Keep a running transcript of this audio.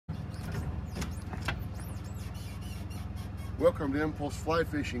Welcome to Impulse Fly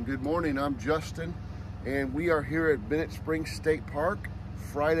Fishing. Good morning, I'm Justin, and we are here at Bennett Spring State Park,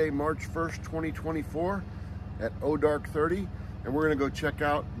 Friday, March 1st, 2024 at dark 30, and we're gonna go check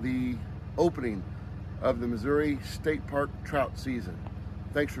out the opening of the Missouri State Park trout season.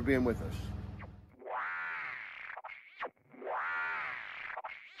 Thanks for being with us.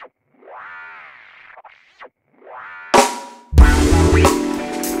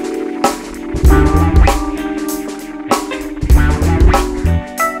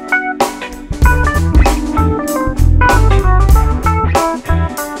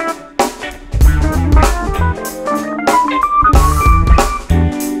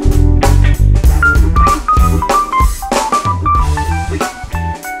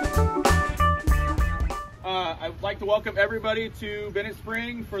 I'd like to welcome everybody to Bennett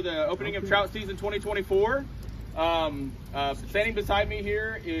Spring for the opening of trout season 2024. Standing beside me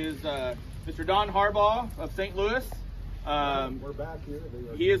here is Mr. Don Harbaugh of St. Louis. We're back here.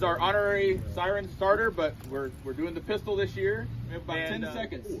 He is our honorary siren starter, but we're doing the pistol this year. We have about 10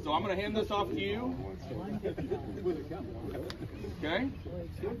 seconds, so I'm going to hand this off to you. Okay.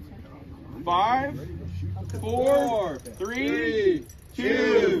 5, 4, 3,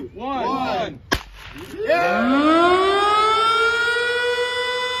 2, 1. Yeah!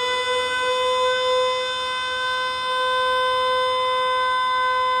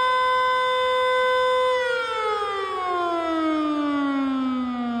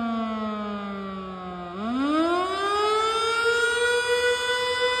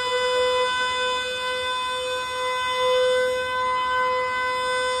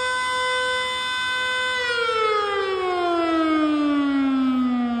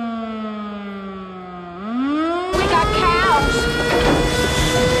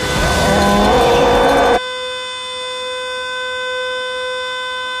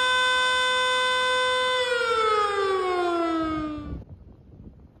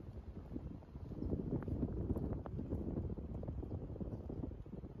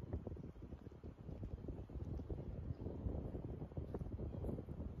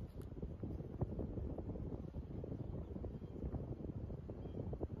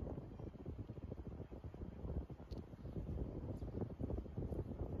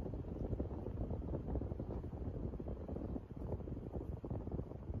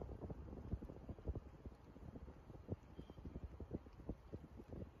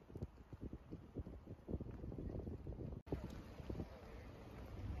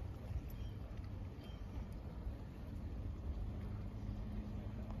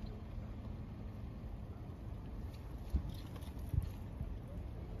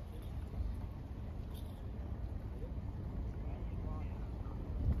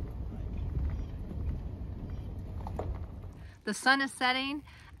 The sun is setting.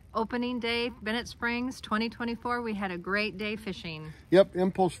 Opening day, Bennett Springs 2024. We had a great day fishing. Yep,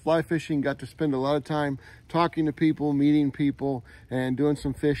 Impulse Fly Fishing got to spend a lot of time talking to people, meeting people, and doing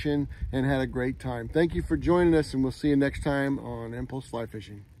some fishing, and had a great time. Thank you for joining us, and we'll see you next time on Impulse Fly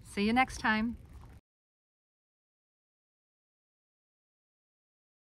Fishing. See you next time.